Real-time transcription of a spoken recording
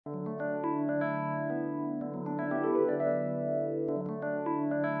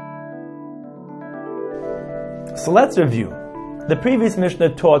So let's review. The previous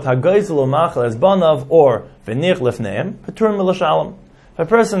Mishnah taught Hagayzel Umachal as Banav or V'nich Lefneim Patur Milashalom. If a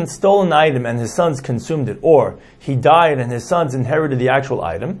person stole an item and his sons consumed it, or he died and his sons inherited the actual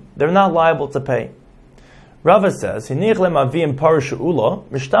item, they're not liable to pay. Rava says, if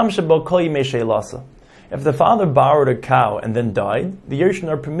the father borrowed a cow and then died, the Yershin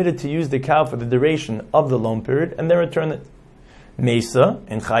are permitted to use the cow for the duration of the loan period and then return it. Mesa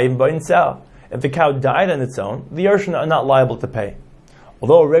and Chayim Ba'intzah. If the cow died on its own, the Yershin are not liable to pay.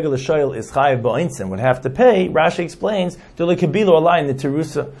 Although a regular shayl is Chayiv Ba'intzah would have to pay, Rashi explains, the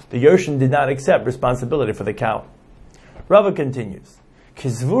Yershin did not accept responsibility for the cow. Rava continues.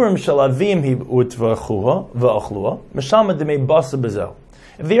 If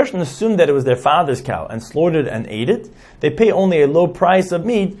the Yershin assumed that it was their father's cow and slaughtered and ate it, they pay only a low price of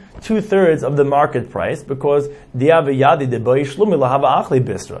meat, 2/3 of the market price, because had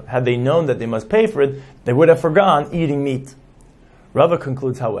they known that they must pay for it, they would have forgone eating meat. Rava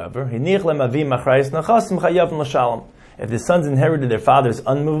concludes, however, if the sons inherited their father's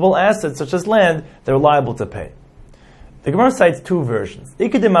unmovable assets, such as land, they're liable to pay. The Gemara cites two versions.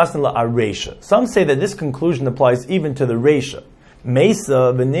 Some say that this conclusion applies even to the Reisha. If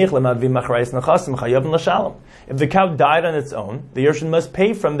the cow died on its own, the Yershin must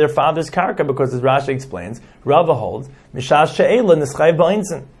pay from their father's karka because, as Rashi explains, Rava holds, the shay's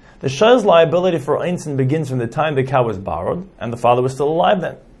liability for einzin begins from the time the cow was borrowed, and the father was still alive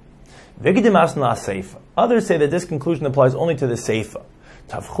then. Others say that this conclusion applies only to the seifa.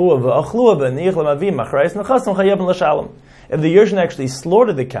 If the Yershin actually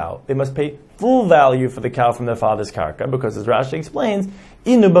slaughtered the cow, they must pay full value for the cow from their father's karka, because, as Rashi explains,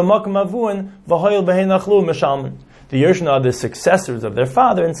 the Yershin are the successors of their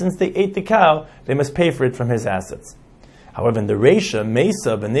father, and since they ate the cow, they must pay for it from his assets. However, in the Reisha,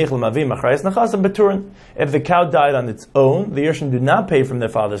 if the cow died on its own, the Yershin do not pay from their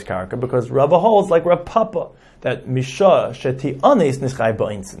father's karka, because Rava holds, like Rav Papa, that Misha Sheti Anes Nischai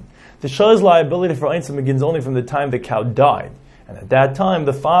Ba'insin. The shay's liability for einzin begins only from the time the cow died, and at that time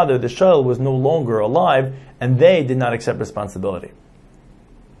the father, the shayl, was no longer alive, and they did not accept responsibility.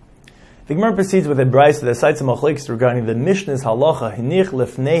 The Gemara proceeds with a brayso that cites a machlokes regarding the Mishnah's halacha hinich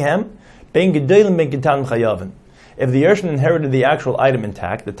lefnehem ben gedolim ben ketanim chayavin. If the Yershin inherited the actual item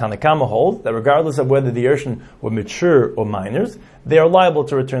intact, the Tanakama holds that regardless of whether the Yershin were mature or minors, they are liable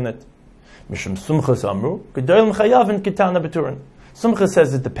to return it. Mishum Sumchas Amru, Gedolim Chayavin Kitana Beturin. Sumchas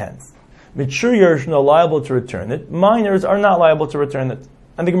says it depends. Mature Yershin are liable to return it, minors are not liable to return it.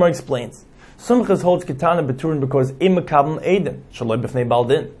 And the Gemara explains. Sumchas holds Kitana Beturin because Imakabim Eidim, Shaloi B'fnei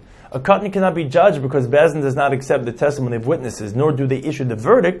Baldin. A katan cannot be judged because Bezdin does not accept the testimony of witnesses, nor do they issue the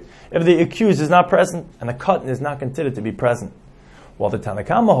verdict if the accused is not present, and a katan is not considered to be present. While the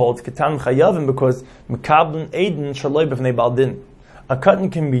Tanakama holds Kitan Chayavim because Mekablim Eidim Shaloi B'fnei Baldin. A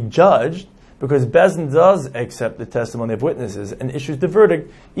katan can be judged because Bezdin does accept the testimony of witnesses and issues the verdict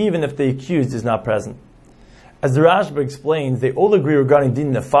even if the accused is not present. As the Rashba explains, they all agree regarding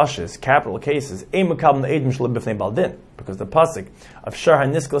din nefashis, capital cases, because the pasuk of Shar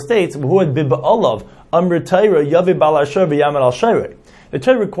HaNiskal states, the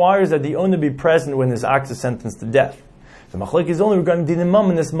Torah requires that the owner be present when his ox is sentenced to death. The machlok is only regarding din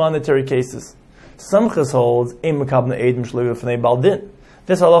mamanis, monetary cases. Samchas holds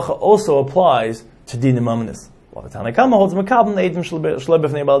this halacha also applies to din mamanis, while the Tanakama holds makabel eidim shlei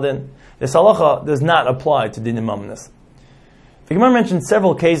b'fnei baldin. This halacha does not apply to din mamanis. The Gemara mentioned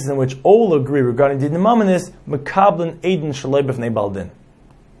several cases in which all agree regarding din mamanis, makabel eidim shlei b'fnei baldin.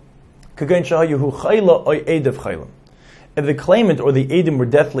 Kagain shahayu chayla oy edav chaylam. If the claimant or the edim were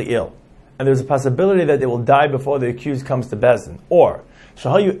deathly ill, and there is a possibility that they will die before the accused comes to Bezdin, or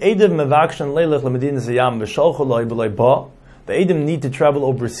shahayu edav mevakshan leilach lemedinas hayam v'sholchu loy b'loy ba. The Edom need to travel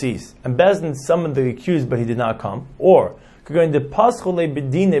overseas, and Bezdin summoned the accused, but he did not come. Or, Bezdin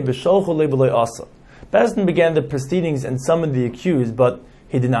began the proceedings and summoned the accused, but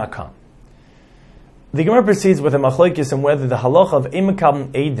he did not come. The Gemara proceeds with a machlokes on whether the halacha of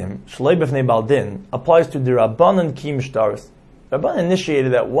Emakabim Edim, Shlei B'fnei Baldin, applies to the Rabbanan Ki Mishtaris. Rabban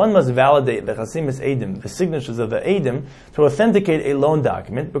initiated that one must validate the Chasimis Edim, the signatures of the Edim, to authenticate a loan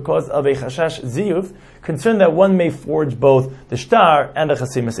document because of a Chashash Ziyuf, concerned that one may forge both the Shtar and the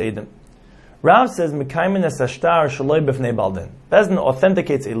Chasimis Edim. Rav says, Mekaymin es Shtar Shaloi B'fnei Baldin. Bezdin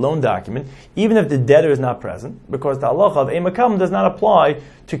authenticates a loan document even if the debtor is not present, because the halacha of Emakam does not apply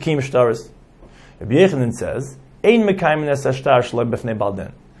to Kim Shtaris. Rabbi Yechanan says, Ein Mekaymin es Shtar Shaloi B'fnei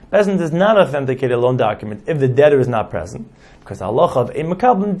Baldin. Bezdin does not authenticate a loan document if the debtor is not present, because the halacha of a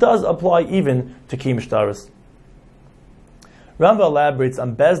makablim does apply even to ki mishtaris. Rava elaborates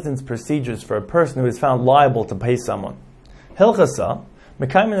on Bezdin's procedures for a person who is found liable to pay someone. Hilchasa,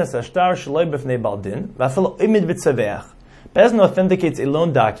 Mekaymenas Ashtar Shaloi B'fnei Baldin, V'afel Imid B'tzaveach. Bezdin authenticates a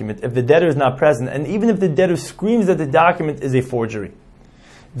loan document if the debtor is not present, and even if the debtor screams that the document is a forgery.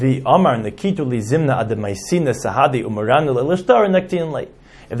 The Amar Nakitu Li Zimna Adamaisina Sahadi Umaranu L'Ishtar Naktin Lei.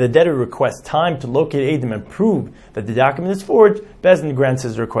 If the debtor requests time to locate Adam and prove that the document is forged, Bezdin grants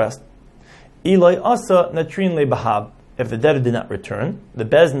his request. Eloi Asa Natrin Le Bahab. If the debtor did not return, the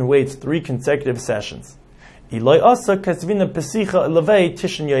Bezdin waits 3 consecutive sessions. Eloi Asa Kasvina Pesicha Levei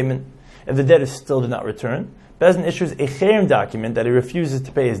Tishin Yomin. If the debtor still did not return, Bezdin issues a cherem document that he refuses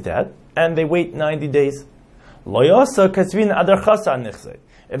to pay his debt, and they wait 90 days. Lo Asa Kasvina Adar Chasa Nichzei.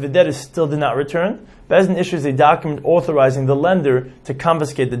 If the debtor still did not return, Bezdin issues a document authorizing the lender to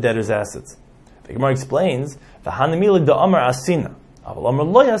confiscate the debtor's assets. The Gemara explains, "V'hanamila da'amar asina, aval amar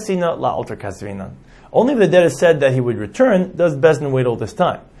lo yasina la'alter kasvinan." Only if the debtor said that he would return does Bezdin wait all this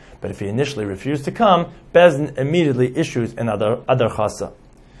time. But if he initially refused to come, Bezdin immediately issues an adar chasa.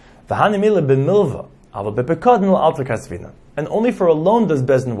 V'hanamila b'milva, aval b'pekadin la'alter kasvinan. And only for a loan does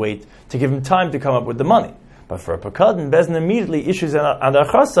Bezdin wait to give him time to come up with the money. But for a pakadin, Bezdin immediately issues an adar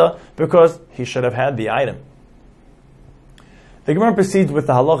chasa because he should have had the item. The Gemara proceeds with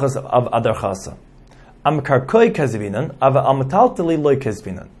the halachas of adar chasa. Am karkoi kazvinan, ava amataltali loy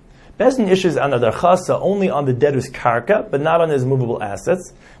kazvinan. Bezdin issues an adar chasa only on the debtor's karka, but not on his movable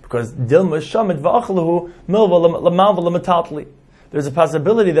assets, because dilma shamit va'achalahu milva lamalva lamataltali. There's a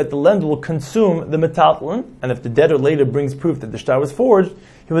possibility that the lender will consume the metaltlin, and if the debtor later brings proof that the shtar was forged,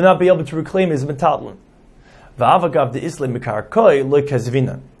 he will not be able to reclaim his metaltlin.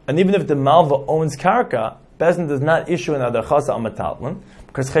 And even if the malva owns karka, Bezdin does not issue an adar chasa on metaltlin,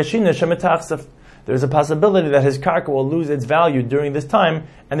 because there is a possibility that his karka will lose its value during this time,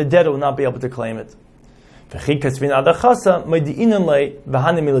 and the debtor will not be able to claim it. If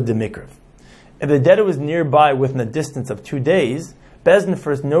the debtor is nearby within a distance of 2 days, Bezdin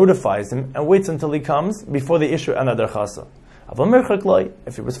first notifies him and waits until he comes before they issue an adar chasa.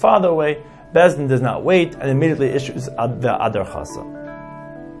 If he was farther away, Bezdin does not wait and immediately issues the adar chasa.